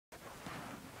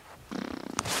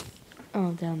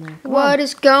Oh, down there. What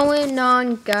is going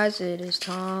on, guys? It is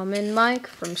Tom and Mike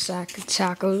from Sack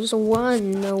Tacos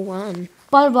 101.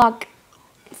 Butterblock,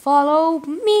 follow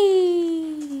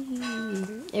me.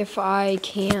 If I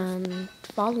can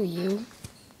follow you.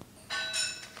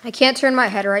 I can't turn my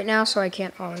head right now, so I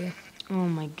can't follow you. Oh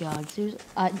my god. Seriously?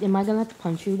 Am I gonna have to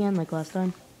punch you again like last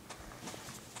time?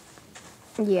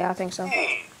 Yeah, I think so.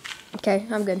 Okay,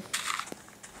 I'm good.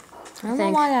 I don't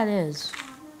know why that is.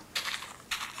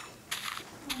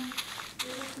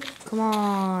 Come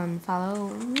on, follow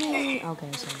me.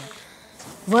 Okay, so that.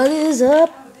 What is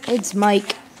up? It's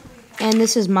Mike. And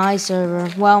this is my server.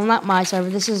 Well, not my server.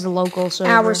 This is the local server.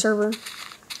 Our server.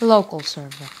 Local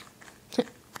server.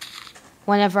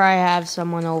 Whenever I have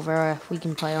someone over, we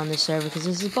can play on this server because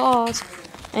this is boss.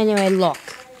 Anyway, look.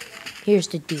 Here's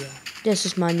the deal. This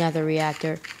is my nether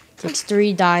reactor. Takes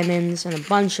 3 diamonds and a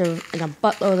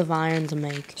buttload of iron to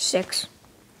make. 6.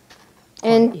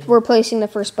 And we're placing the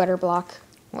first butter block.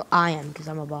 Well, I am because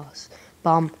I'm a boss.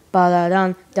 Bum, ba da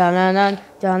dun, dun dun dun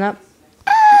dun up.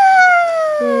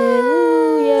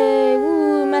 Yay,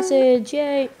 woo, message,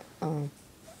 yay. Oh.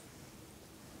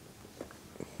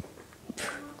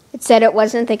 It said it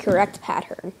wasn't the correct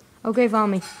pattern. Okay, follow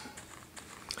me.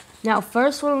 Now,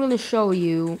 first what I'm going to show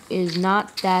you is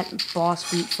not that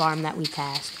boss wheat farm that we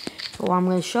passed. But what I'm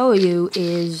going to show you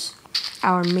is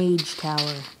our mage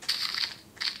tower.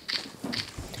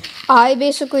 I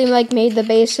basically made the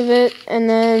base of it, and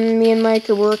then me and Mike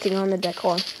are working on the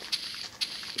decor.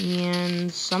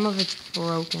 And some of it's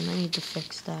broken. I need to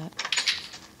fix that.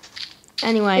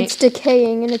 Anyway. It's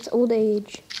decaying in its old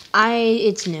age.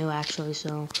 It's new actually,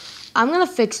 so I'm going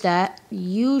to fix that.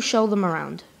 You show them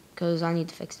around, because I need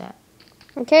to fix that.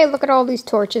 Okay, look at all these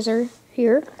torches are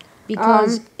here.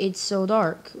 Because it's so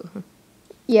dark.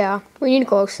 Yeah, we need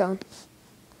glowstone.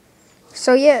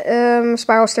 So yeah,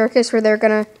 spiral staircase where they're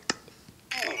gonna...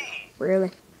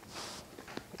 Really?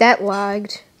 That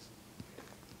lagged.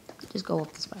 Just go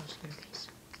up the spiral staircase.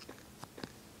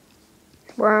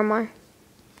 Where am I?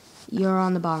 You're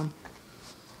on the bottom.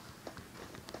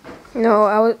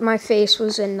 No, my face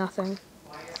was in nothing.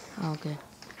 Okay.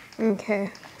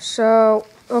 Okay, so...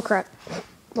 Oh crap.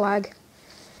 Lag.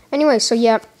 Anyway, so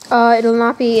yeah, it'll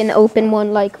not be an open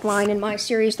one like mine in my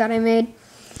series that I made.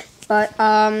 But,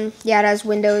 yeah, it has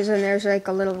windows and there's like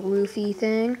a little roofy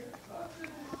thing.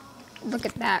 Look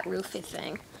at that roofy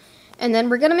thing. And then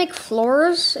we're gonna make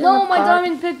floors. No, my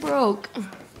diamond pick broke.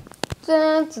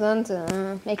 Dun, dun,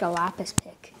 dun. Make a lapis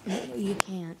pick. You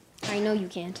can't. I know you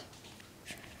can't.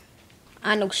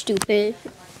 I know, stupid.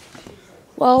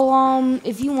 Well,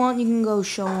 if you want, you can go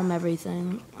show them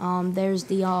everything. There's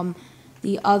the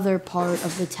other part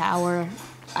of the tower.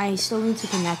 I still need to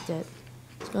connect it.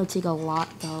 It's gonna take a lot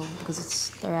though, because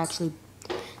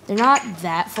they're not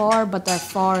that far, but they're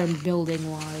far in building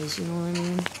wise. You know what I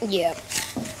mean? Yeah.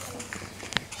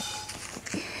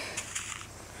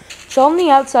 Show them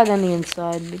the outside and the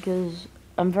inside because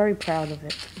I'm very proud of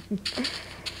it.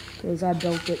 Because I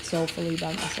built it soulfully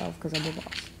by myself because I'm a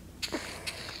boss.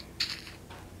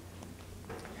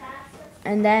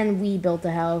 And then we built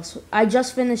the house. I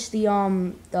just finished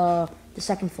the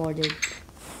second floor, dude.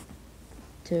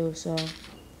 Too, so.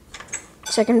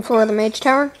 Second floor of the mage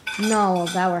tower? No,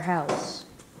 of our house.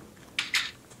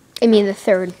 I mean the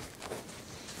third.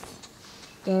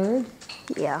 Third?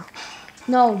 Yeah.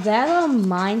 No, that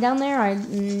mine down there,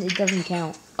 it doesn't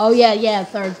count. Oh yeah,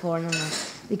 third floor, no.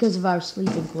 Because of our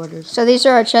sleeping quarters. So these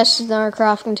are our chests and our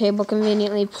crafting table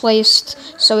conveniently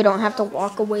placed so we don't have to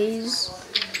walk a ways.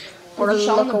 Or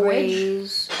look a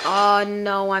ways.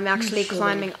 No, I'm actually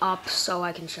climbing up so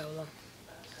I can show them.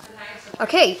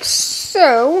 Okay,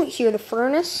 so here the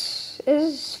furnace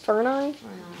is. Furnace.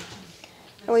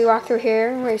 And we walk through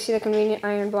here where you see the convenient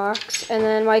iron blocks. And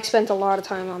then Mike spent a lot of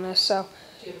time on this, so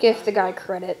give the guy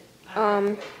credit.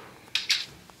 So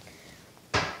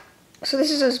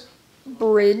this is his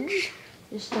bridge.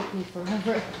 This took me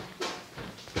forever.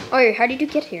 Oh, yeah, how did you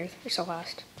get here? You're so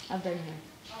fast. I've been here.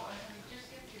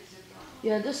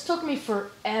 Yeah, this took me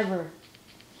forever.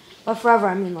 By forever,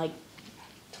 I mean like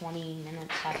 20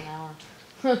 minutes, half an hour.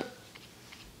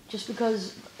 Just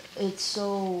because it's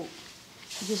so...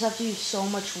 You just have to use so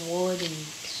much wood and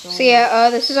so yeah,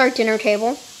 this is our dinner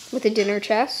table with a dinner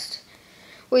chest.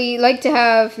 We like to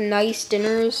have nice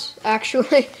dinners,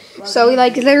 actually. So we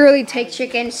literally take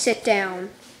chicken, sit down,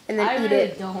 and then eat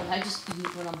it. I don't. I just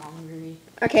eat when I'm hungry.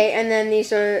 Okay, and then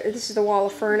this is the wall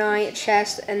of fernite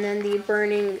chest, and then the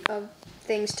burning of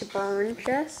things to burn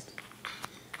chest.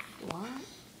 What?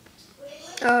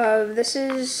 This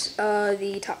is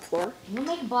the top floor. You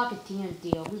make a block of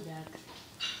TNT. Who's that?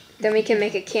 Then we can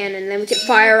make a cannon. Then we can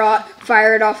fire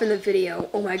it off in the video.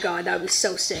 Oh my god, that would be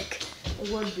so sick. It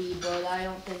would be, but I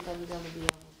don't think I'm gonna be able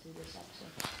to do this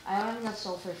episode. I don't have enough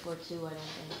sulfur for 2, I don't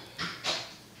think.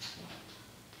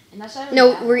 Unless I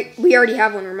No, we already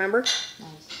have one, remember? Nice.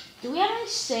 Do we have any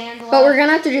sand left? But we're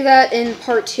gonna have to do that in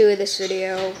part 2 of this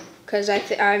video. Because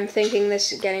I'm thinking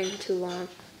this is getting too long.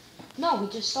 No, we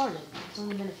just started. It's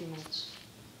only been a few minutes.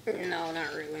 No,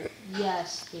 not really.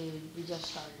 Yes, dude, we just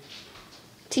started.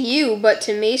 To you, but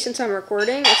to me, since I'm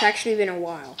recording, it's actually been a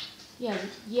while. Yeah,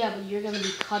 but you're gonna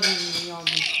be cutting the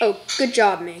Oh, good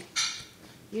job, me.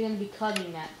 You're gonna be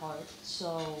cutting that part,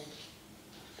 so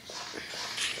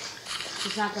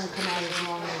it's not gonna come out as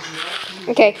long as you.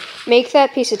 Okay, make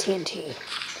that piece of TNT.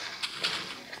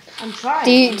 I'm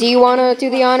trying. Do you want to do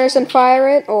the honors and fire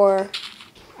it, or?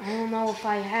 I don't know if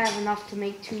I have enough to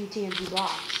make 2 TNT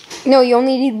blocks. No, you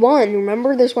only need 1.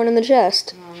 Remember, there's 1 in the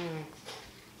chest.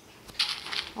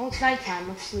 Oh, it's nighttime.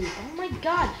 Let's sleep. Oh my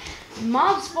god.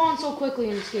 Mobs spawn so quickly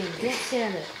in this game. Can't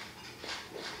stand it.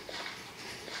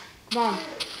 Come on.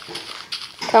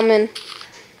 Coming.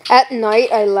 At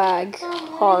night, I lag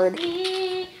hard.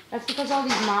 That's because all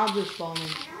these mobs are spawning.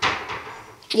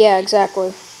 Yeah,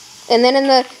 exactly. And then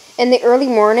in the early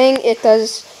morning, it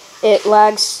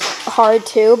lags hard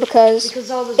too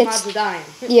because all those mobs are dying.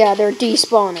 Yeah, they're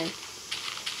despawning.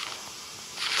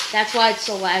 That's why it's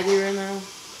so laggy right now.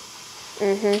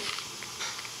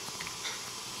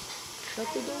 Shut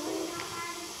the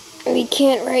door. We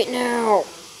can't right now.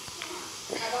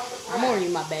 I'm already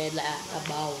in my bed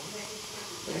about.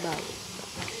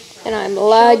 And I'm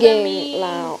lagging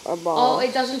loud about. Oh,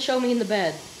 it doesn't show me in the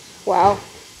bed. Wow.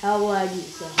 How laggy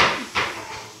is that?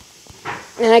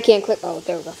 And I can't click. Oh,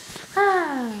 there we go.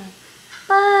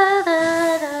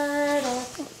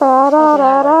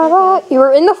 You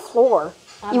were in the floor.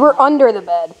 You were under the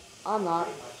bed. I'm not.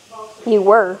 You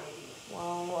were.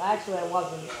 Well, actually, I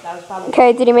wasn't. That was probably.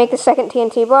 Okay, did you make the second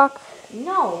TNT block?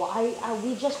 No,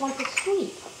 we just went to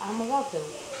sleep. I'm about to.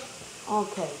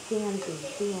 Okay,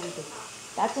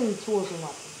 TNT. That's in the tools and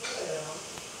weapons.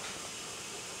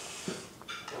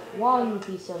 1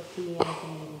 piece of TNT.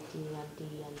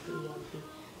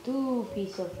 2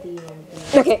 piece of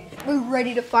TNT. Okay, we're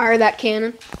ready to fire that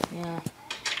cannon. Yeah.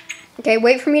 Okay,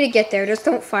 wait for me to get there. Just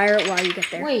don't fire it while you get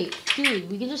there. Wait, dude,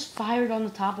 we can just fire it on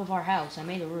the top of our house. I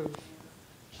made a roof.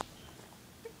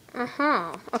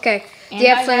 Okay. And do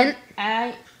you have flint?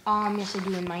 Yes, I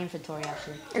do in my inventory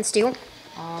actually. And steel?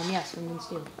 Yes, flint and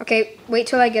steel. Okay, wait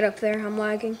till I get up there. I'm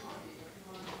lagging.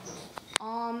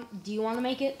 Do you want to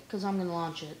make it? Because I'm gonna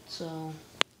launch it. So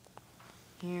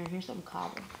here's some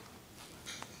cobble.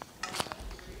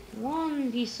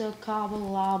 1 piece of cobble,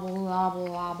 lobble.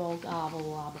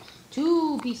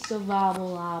 2 pieces of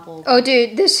lobble. Oh,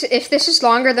 dude, if this is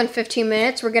longer than 15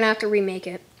 minutes, we're gonna have to remake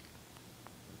it.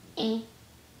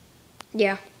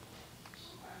 Yeah.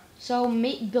 So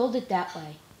build it that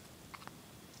way.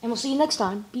 And we'll see you next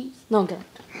time. Peace. No, I'm kidding.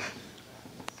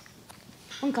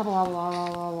 1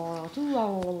 cobble,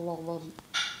 2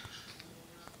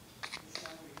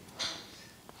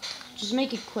 Just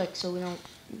make it quick so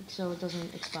it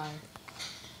doesn't expire.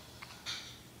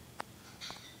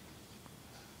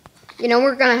 You know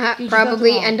we're gonna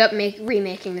probably end up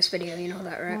remaking this video. You know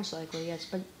that, right? Most likely, yes.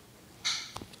 But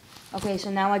okay,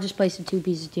 so now I just placed the 2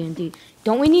 pieces of TNT.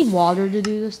 Don't we need water to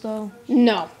do this though?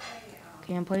 No.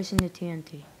 Okay, I'm placing the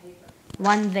TNT.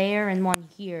 1 there and 1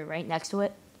 here, right next to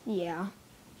it. Yeah.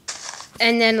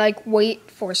 And then like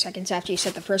wait 4 seconds after you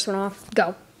set the first one off.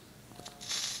 Go.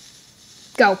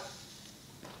 Go.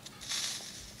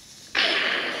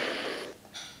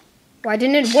 Why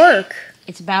didn't it work?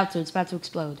 It's about to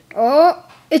explode. Oh,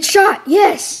 it shot.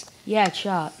 Yes. Yeah, it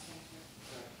shot.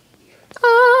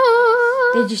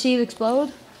 Ah. Did you see it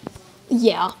explode?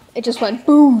 Yeah. It just went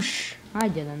boosh. I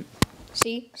didn't.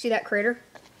 See that crater?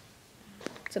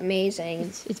 It's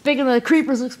amazing. It's bigger than the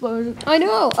creepers explosion. I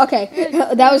know. Okay,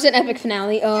 that was an epic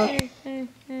finale. End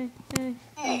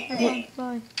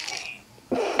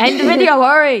the video.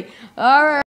 Hurry. All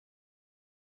right.